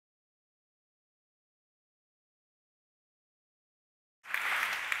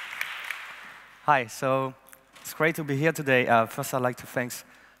Hi, so it's great to be here today. First, I'd like to thank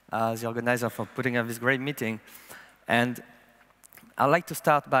the organizer for putting up this great meeting. And I'd like to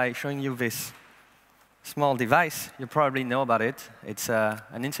start by showing you this small device. You probably know about it. It's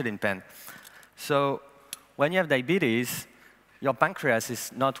an insulin pen. So when you have diabetes, your pancreas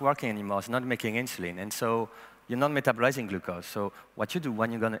is not working anymore. It's not making insulin. And so you're not metabolizing glucose. So what you do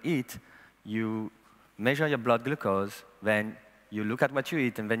when you're going to eat, you measure your blood glucose, then you look at what you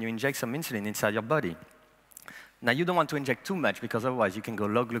eat, and then you inject some insulin inside your body. Now, you don't want to inject too much, because otherwise you can go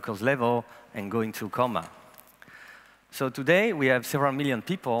low glucose level and go into coma. So today, we have several million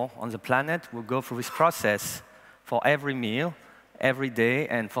people on the planet who go through this process for every meal, every day,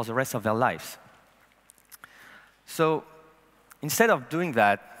 and for the rest of their lives. So instead of doing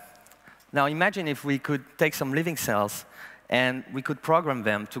that, now imagine if we could take some living cells and we could program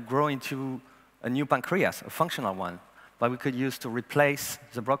them to grow into a new pancreas, a functional one, that we could use to replace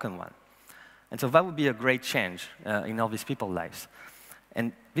the broken one. And so that would be a great change in all these people's lives.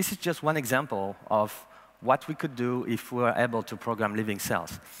 And this is just one example of what we could do if we were able to program living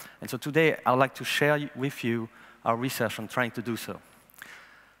cells. And so today, I'd like to share with you our research on trying to do so.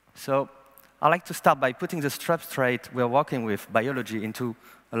 So I'd like to start by putting the substrate we're working with, biology, into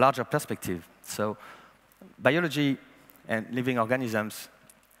a larger perspective. So biology and living organisms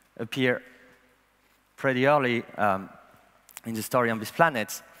appear pretty early in the story on this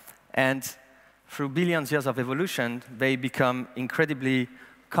planet. And through billions of years of evolution, they become incredibly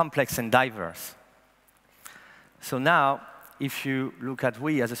complex and diverse. So now, if you look at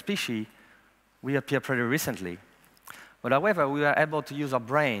we as a species, we appear pretty recently. But however, we are able to use our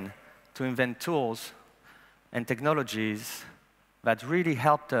brain to invent tools and technologies that really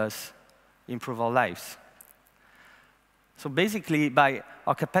helped us improve our lives. So basically, by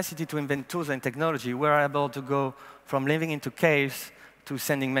our capacity to invent tools and technology, we're able to go from living into caves to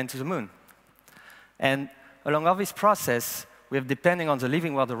sending men to the moon. And along all this process, we have depending on the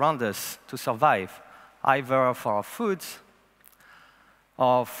living world around us to survive, either for our food,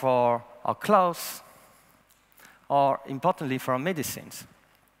 or for our clothes, or importantly, for our medicines.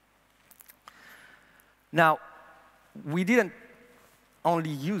 Now, we didn't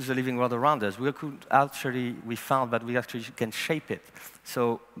only use the living world around us. We found that we actually can shape it.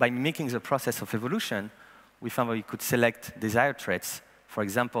 So by mimicking the process of evolution, we found that we could select desired traits, for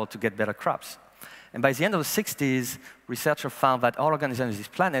example, to get better crops. And by the end of the 60s, researchers found that all organisms on this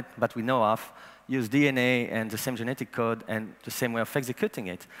planet that we know of use DNA and the same genetic code and the same way of executing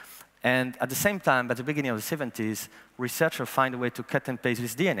it. And at the same time, at the beginning of the 70s, researchers find a way to cut and paste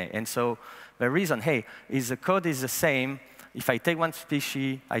this DNA. And so the reason, hey, is the code is the same. If I take one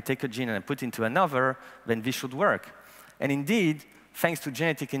species, I take a gene and I put it into another, then this should work. And indeed, thanks to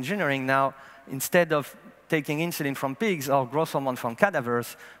genetic engineering now, instead of taking insulin from pigs or growth hormone from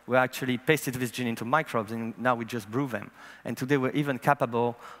cadavers, we actually pasted this gene into microbes, and now we just brew them. And today, we're even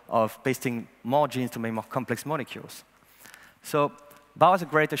capable of pasting more genes to make more complex molecules. So that was a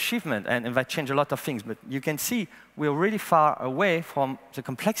great achievement, and that changed a lot of things. But you can see we're really far away from the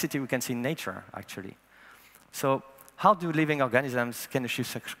complexity we can see in nature, actually. So how do living organisms can achieve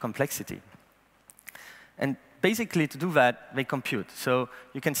such complexity? And basically, to do that, they compute. So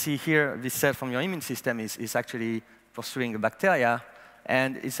you can see here, this cell from your immune system is actually pursuing a bacteria,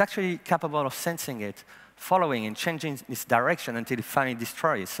 and it's actually capable of sensing it, following and changing its direction until it finally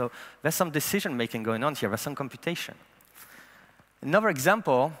destroys. So there's some decision-making going on here. There's some computation. Another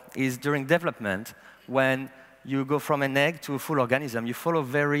example is during development, when you go from an egg to a full organism, you follow a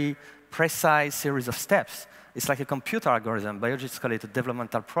very precise series of steps. It's like a computer algorithm. Biologists call it a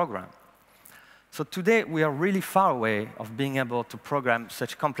developmental program. So today, we are really far away of being able to program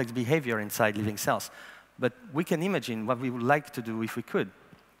such complex behavior inside living cells. But we can imagine what we would like to do if we could.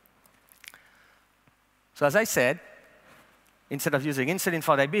 So as I said, instead of using insulin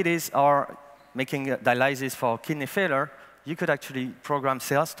for diabetes or making dialysis for kidney failure, you could actually program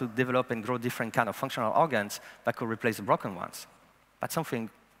cells to develop and grow different kinds of functional organs that could replace the broken ones. That's something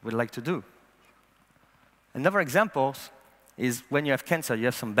we'd like to do. Another example is when you have cancer. You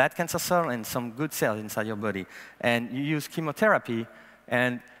have some bad cancer cells and some good cells inside your body. And you use chemotherapy,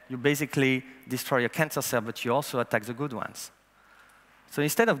 and you basically destroy your cancer cell, but you also attack the good ones. So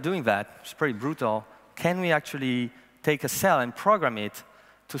instead of doing that, which is pretty brutal, can we actually take a cell and program it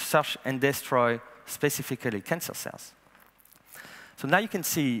to search and destroy specifically cancer cells? So now you can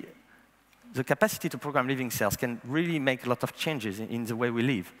see the capacity to program living cells can really make a lot of changes in the way we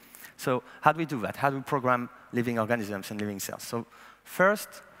live. So how do we do that? How do we program living organisms and living cells? So first,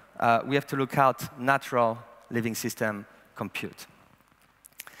 we have to look at natural living system compute.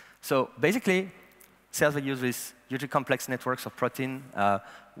 So basically, cells that use these hugely complex networks of protein,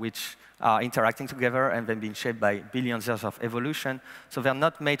 which are interacting together and then being shaped by billions of years of evolution. So they're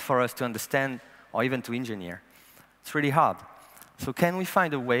not made for us to understand or even to engineer. It's really hard. So can we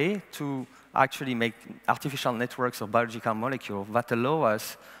find a way to actually make artificial networks of biological molecules that allow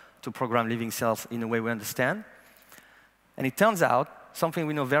us to program living cells in a way we understand? And it turns out something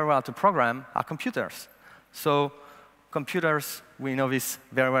we know very well how to program are computers. So computers, we know this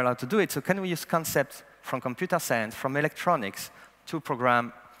very well how to do it. So can we use concepts from computer science, from electronics, to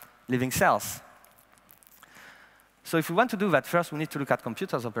program living cells? So if we want to do that, first we need to look at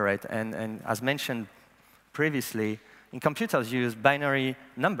computers operate. And as mentioned previously, in computers, you use binary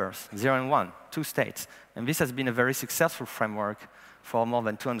numbers, 0 and 1, 2 states. And this has been a very successful framework for more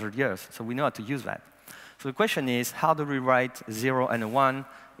than 200 years. So we know how to use that. So the question is, how do we write a 0 and a 1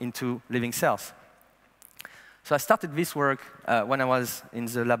 into living cells? So I started this work when I was in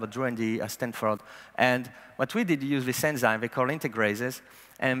the lab at Drew Endy at Stanford. And what we did use this enzyme, they call integrases.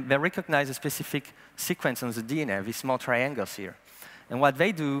 And they recognize a specific sequence on the DNA, these small triangles here. And what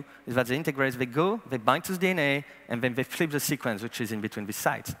they do is that the integrase, they bind to the DNA, and then they flip the sequence, which is in between the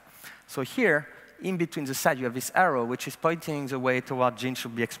sites. So here, in between the sides, you have this arrow, which is pointing the way toward genes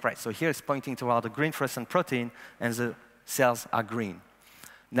should be expressed. So here it's pointing toward the green fluorescent protein, and the cells are green.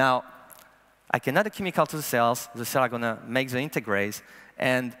 Now, I can add a chemical to the cells are going to make the integrase,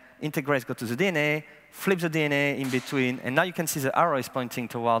 and integrase go to the DNA, flip the DNA in between, and now you can see the arrow is pointing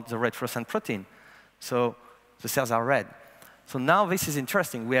toward the red fluorescent protein. So the cells are red. So now this is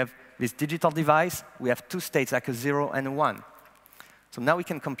interesting. We have this digital device. We have 2 states, like a 0 and a 1. So now we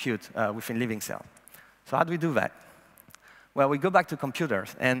can compute within living cells. So how do we do that? Well, we go back to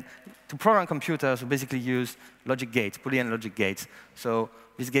computers. And to program computers, we basically use logic gates, Boolean logic gates. So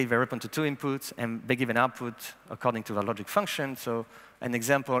this gate, they respond to 2 inputs, and they give an output according to the logic function. So an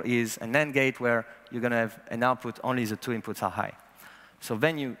example is an AND gate, where you're going to have an output only the 2 inputs are high. So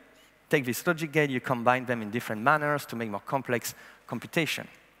then you take this logic gate, you combine them in different manners to make more complex computation.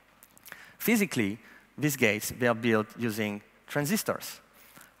 Physically, these gates, they are built using transistors.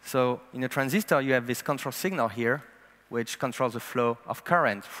 So in a transistor, you have this control signal here, which controls the flow of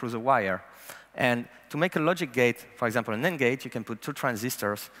current through the wire. And to make a logic gate, for example, an AND gate, you can put 2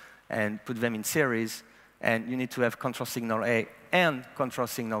 transistors and put them in series, and you need to have control signal A and control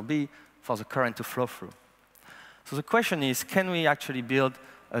signal B for the current to flow through. So the question is, can we actually build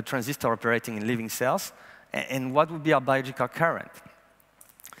a transistor operating in living cells, and what would be our biological current?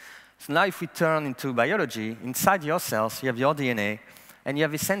 So now if we turn into biology, inside your cells, you have your DNA, and you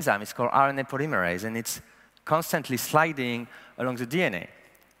have this enzyme. It's called RNA polymerase, and it's constantly sliding along the DNA.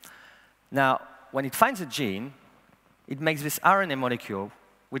 Now, when it finds a gene, it makes this RNA molecule,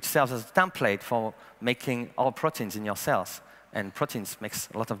 which serves as a template for making all proteins in your cells. And proteins makes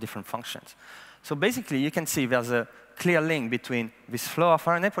a lot of different functions. So basically, you can see there's a clear link between this flow of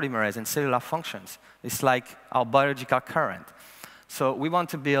RNA polymerase and cellular functions. It's like our biological current. So we want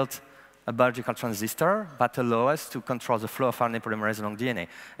to build a biological transistor that allows us to control the flow of RNA polymerase along DNA.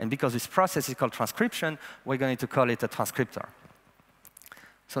 And because this process is called transcription, we're going to call it a transcriptor.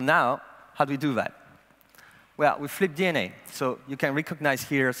 So now, how do we do that? Well, we flip DNA. So you can recognize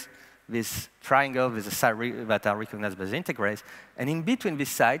here this triangle with the sides that are recognized by the integrase. And in between these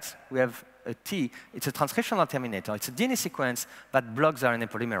sides, we have a T. It's a transcriptional terminator. It's a DNA sequence that blocks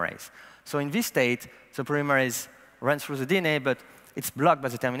RNA polymerase. So in this state, the polymerase runs through the DNA, but it's blocked by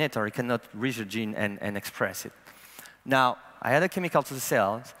the terminator. It cannot reach the gene and express it. Now, I add a chemical to the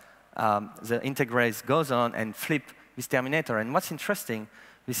cells. The integrase goes on and flip this terminator. And what's interesting,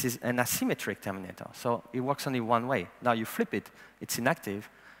 this is an asymmetric terminator. So it works only one way. Now you flip it, it's inactive,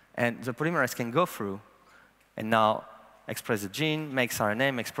 and the polymerase can go through and now express the gene, makes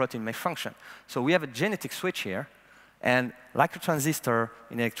RNA, makes protein, makes function. So we have a genetic switch here, and like a transistor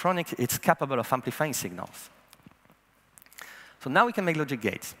in electronics, it's capable of amplifying signals. So now we can make logic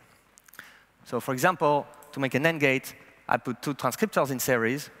gates. So for example, to make an AND gate, I put 2 transcriptors in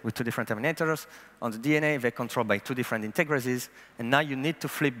series with 2 different terminators. On the DNA, they're controlled by 2 different integrases. And now you need to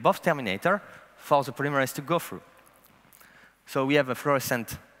flip both terminators for the polymerase to go through. So we have a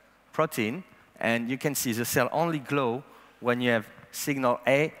fluorescent protein, and you can see the cell only glow when you have signal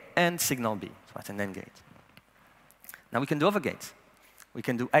A and signal B. So that's an AND gate. Now we can do other gates. We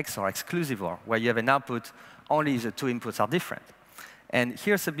can do XOR, exclusive OR, where you have an output, only the 2 inputs are different. And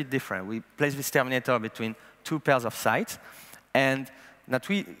here's a bit different. We place this terminator between 2 pairs of sites, and that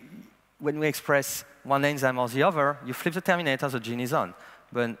when we express one enzyme or the other, you flip the terminator, the gene is on.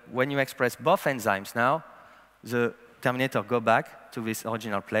 But when you express both enzymes now, the terminator go back to this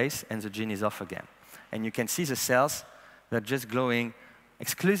original place, and the gene is off again. And you can see the cells, they're just glowing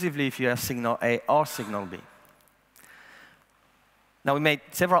exclusively if you have signal A or signal B. Now, we made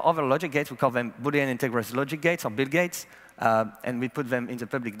several other logic gates. We call them Boolean integrous logic gates or Bill gates, and we put them in the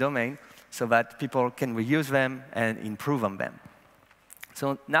public domain so that people can reuse them and improve on them.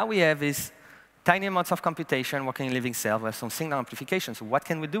 So now we have these tiny amounts of computation working in living cells. We have some signal amplification. So what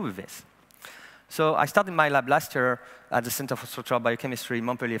can we do with this? So I started my lab last year at the Centre for Structural Biochemistry in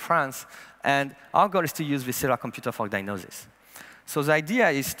Montpellier, France, and our goal is to use this cellular computer for diagnosis. So the idea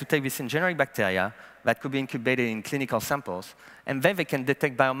is to take this engineering bacteria that could be incubated in clinical samples, and then they can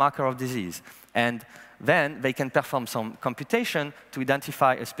detect biomarker of disease. And then they can perform some computation to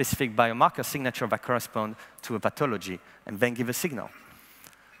identify a specific biomarker signature that corresponds to a pathology, and then give a signal.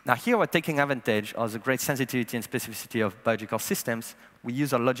 Now here we're taking advantage of the great sensitivity and specificity of biological systems. We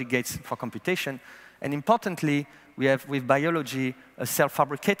use our logic gates for computation, and importantly, we have with biology a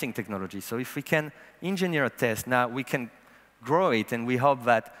self-fabricating technology. So if we can engineer a test, now we can grow it, and we hope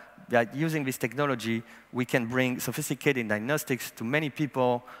that using this technology, we can bring sophisticated diagnostics to many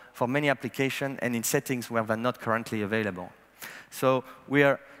people for many applications and in settings where they're not currently available. So we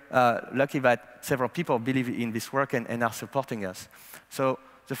are lucky that several people believe in this work and are supporting us. So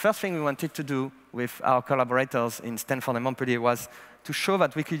the first thing we wanted to do with our collaborators in Stanford and Montpellier was to show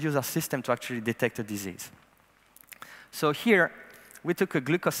that we could use our system to actually detect a disease. So here, we took a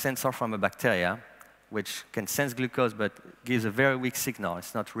glucose sensor from a bacteria, which can sense glucose but gives a very weak signal.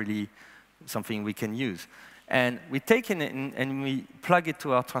 It's not really something we can use. And we take it and we plug it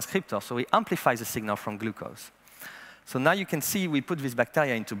to our transcriptor, so we amplify the signal from glucose. So now you can see we put this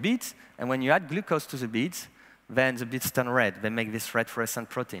bacteria into beads, and when you add glucose to the beads, then the beads turn red. They make this red fluorescent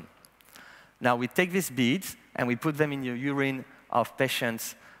protein. Now we take these beads and we put them in the urine of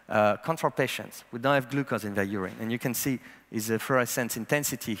patients, control patients who don't have glucose in their urine. And you can see the fluorescence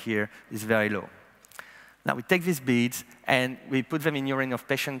intensity here is very low. Now we take these beads and we put them in urine of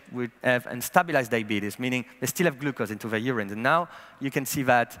patients who have unstabilized diabetes, meaning they still have glucose into their urine. And now you can see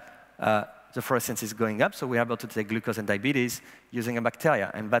that the fluorescence is going up, so we're able to take glucose and diabetes using a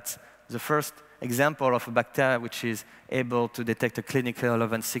bacteria. And that's the first example of a bacteria which is able to detect a clinically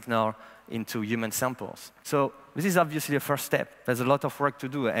relevant signal into human samples. So this is obviously the first step. There's a lot of work to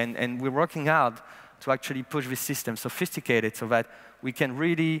do, and we're working hard to actually push this system sophisticated so that we can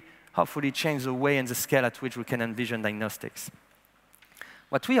really hopefully change the way and the scale at which we can envision diagnostics.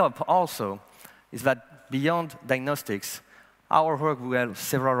 What we hope also is that beyond diagnostics, our work will have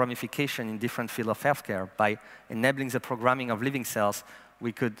several ramifications in different fields of healthcare. By enabling the programming of living cells,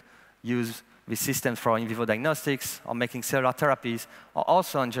 we could use these systems for in vivo diagnostics, or making cellular therapies, or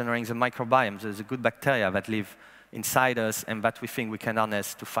also engineering the microbiome, the good bacteria that live inside us and that we think we can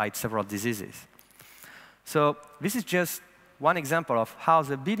harness to fight several diseases. So this is just one example of how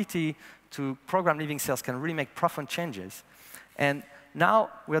the ability to program living cells can really make profound changes. And now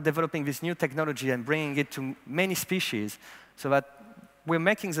we're developing this new technology and bringing it to many species so that we're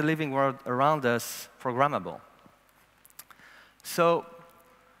making the living world around us programmable. So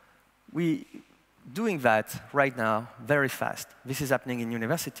we're doing that right now very fast. This is happening in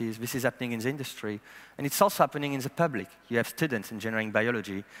universities, this is happening in the industry, and it's also happening in the public. You have students engineering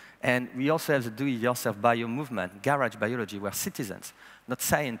biology, and we also have the do-it-yourself bio movement, garage biology, where citizens, not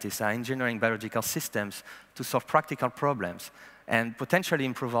scientists, are engineering biological systems to solve practical problems and potentially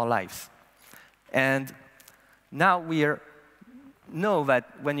improve our lives. And now we know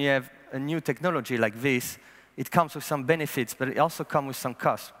that when you have a new technology like this, it comes with some benefits, but it also comes with some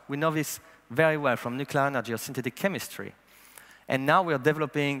costs. We know this very well from nuclear energy or synthetic chemistry. And now we are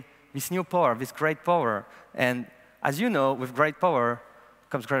developing this new power, this great power. And as you know, with great power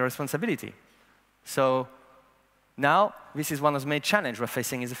comes great responsibility. So now this is one of the main challenges we're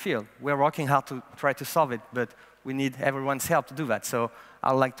facing in the field. We're working hard to try to solve it, but we need everyone's help to do that. So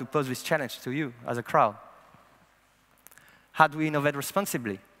I'd like to pose this challenge to you as a crowd. How do we innovate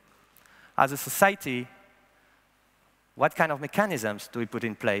responsibly? As a society, what kind of mechanisms do we put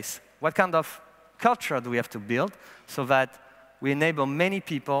in place? What kind of culture do we have to build so that we enable many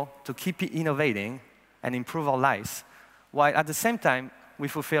people to keep innovating and improve our lives, while at the same time we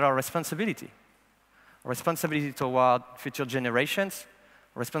fulfill our responsibility? Responsibility toward future generations,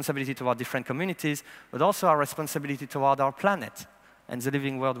 responsibility toward different communities, but also our responsibility toward our planet and the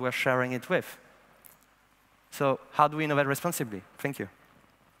living world we're sharing it with. So how do we innovate responsibly? Thank you.